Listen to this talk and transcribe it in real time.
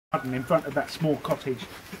garden in front of that small cottage,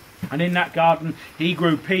 and in that garden he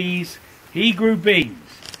grew peas, he grew beans,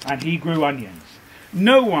 and he grew onions.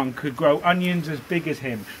 No one could grow onions as big as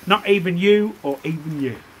him, not even you or even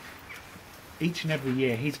you. Each and every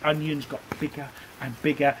year his onions got bigger and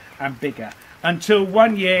bigger and bigger, until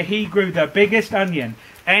one year he grew the biggest onion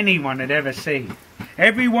anyone had ever seen.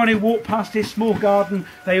 Everyone who walked past his small garden,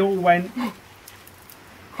 they all went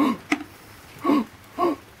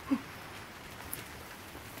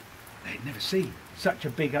they'd never seen such a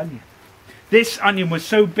big onion. This onion was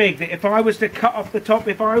so big that if I was to cut off the top,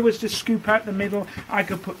 if I was to scoop out the middle, I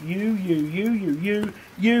could put you,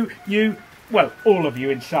 well, all of you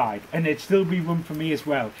inside, and there'd still be room for me as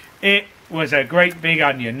well. It was a great big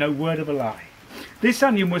onion, no word of a lie. This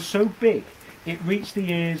onion was so big, it reached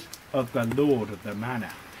the ears of the Lord of the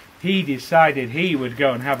Manor. He decided he would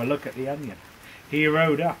go and have a look at the onion. He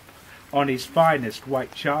rode up on his finest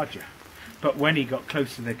white charger, but when he got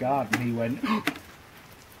close to the garden, he went,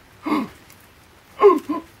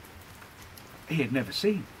 he had never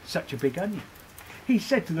seen such a big onion. He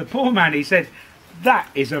said to the poor man, he said, "That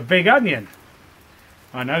is a big onion."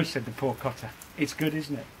 "I know," said the poor cotter. "It's good,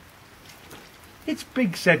 isn't it?" "It's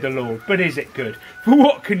big," said the Lord, "but is it good? For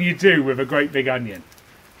what can you do with a great big onion?"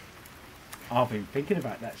 "I've been thinking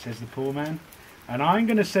about that," says the poor man, "and I'm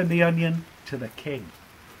going to send the onion to the king."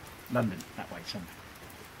 London, that way somewhere.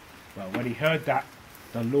 Well, when he heard that,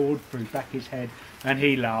 the Lord threw back his head and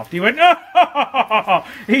he laughed. He went, "Oh!"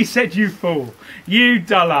 He said, "You fool, you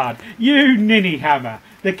dullard, you ninny hammer.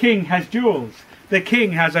 The king has jewels. The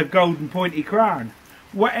king has a golden pointy crown.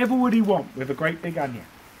 Whatever would he want with a great big onion?"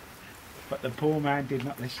 But the poor man did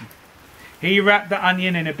not listen. He wrapped the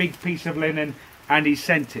onion in a big piece of linen and he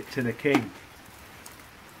sent it to the king.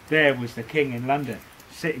 There was the king in London,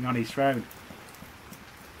 sitting on his throne.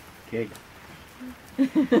 King.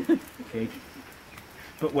 King.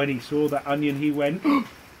 But when he saw that onion, he went,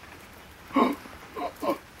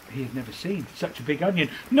 he had never seen such a big onion.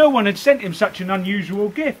 No one had sent him such an unusual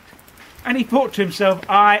gift. And he thought to himself,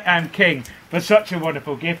 "I am king. For such a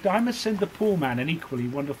wonderful gift, I must send the poor man an equally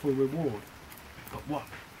wonderful reward." But what?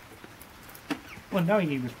 Well, knowing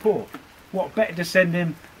he was poor, what better to send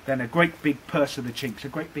him than a great big purse of the chinks, a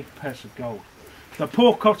great big purse of gold. The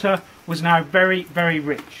poor cotter was now very, very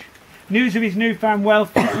rich. News of his newfound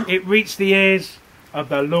wealth, it reached the ears of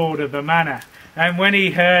the Lord of the Manor. And when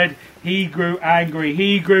he heard, he grew angry,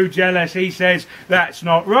 he grew jealous. He says, "That's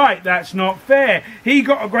not right, that's not fair. He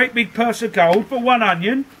got a great big purse of gold for one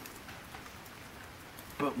onion."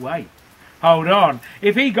 But wait, hold on.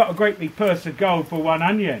 If he got a great big purse of gold for one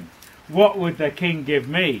onion, what would the king give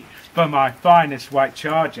me for my finest white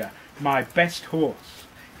charger, my best horse?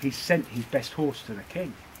 He sent his best horse to the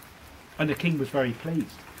king. And the king was very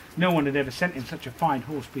pleased. No one had ever sent him such a fine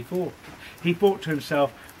horse before. He thought to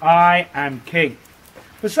himself, "I am king.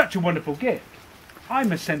 For such a wonderful gift, I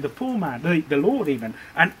must send the poor man, the Lord even,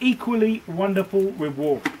 an equally wonderful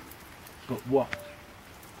reward." But what?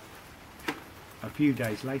 A few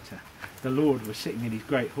days later, the Lord was sitting in his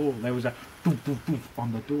great hall. There was a thump, thump, thump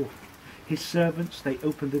on the door. His servants, they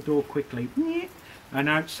opened the door quickly, and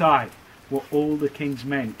outside were all the king's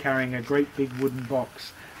men carrying a great big wooden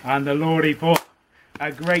box. And the Lord, he thought,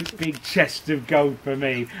 "A great big chest of gold for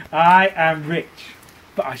me. I am rich,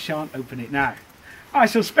 but I shan't open it now. I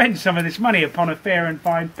shall spend some of this money upon a fair and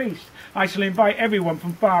fine feast. I shall invite everyone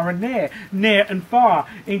from far and near and far,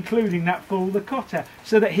 including that fool the cotter,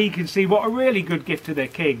 so that he can see what a really good gift to their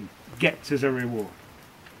king gets as a reward."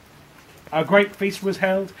 A great feast was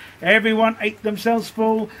held. Everyone ate themselves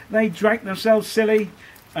full. They drank themselves silly.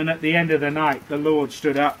 And at the end of the night, the Lord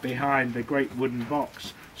stood up behind the great wooden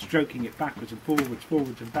box, stroking it backwards and forwards,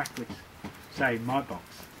 forwards and backwards, saying, "My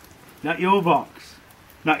box, not your box,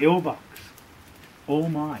 not your box, all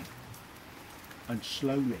mine." And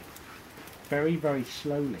slowly, very, very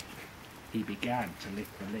slowly, he began to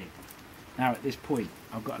lift the lid. Now at this point,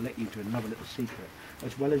 I've got to let you to another little secret.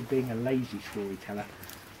 As well as being a lazy storyteller,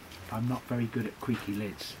 I'm not very good at creaky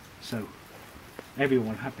lids. So everyone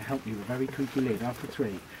will have to help me with a very creaky lid. After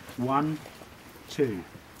 3. 1, 2,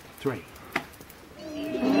 3.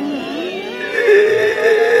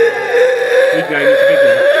 Keep going, it's a big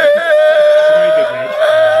lid. It's a very big lid.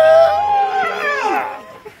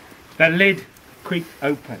 The lid creaked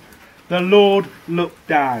open. The Lord looked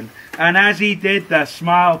down, and as he did, the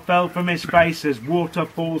smile fell from his face as water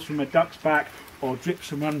falls from a duck's back or drips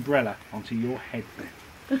from an umbrella onto your head then.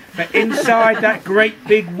 But inside that great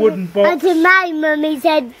big wooden box... Onto my mummy's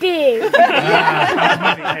head too.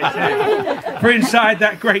 For inside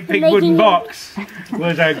that great big wooden box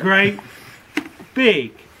was a great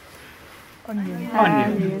big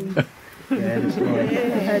onion. There the story.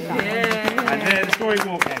 Yeah. And there the story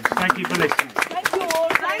walk ends. Thank you for listening. Thank you all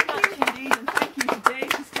very much indeed, and thank you today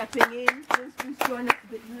for stepping in. Those who's joined us a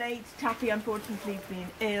bit late, Taffy unfortunately being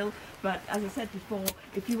ill, but as I said before,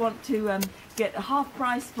 if you want to get a half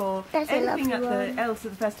price for anything else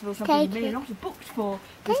at the festival, something you may not have booked for,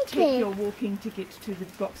 just take your walking ticket to the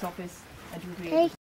box office and you'll be able to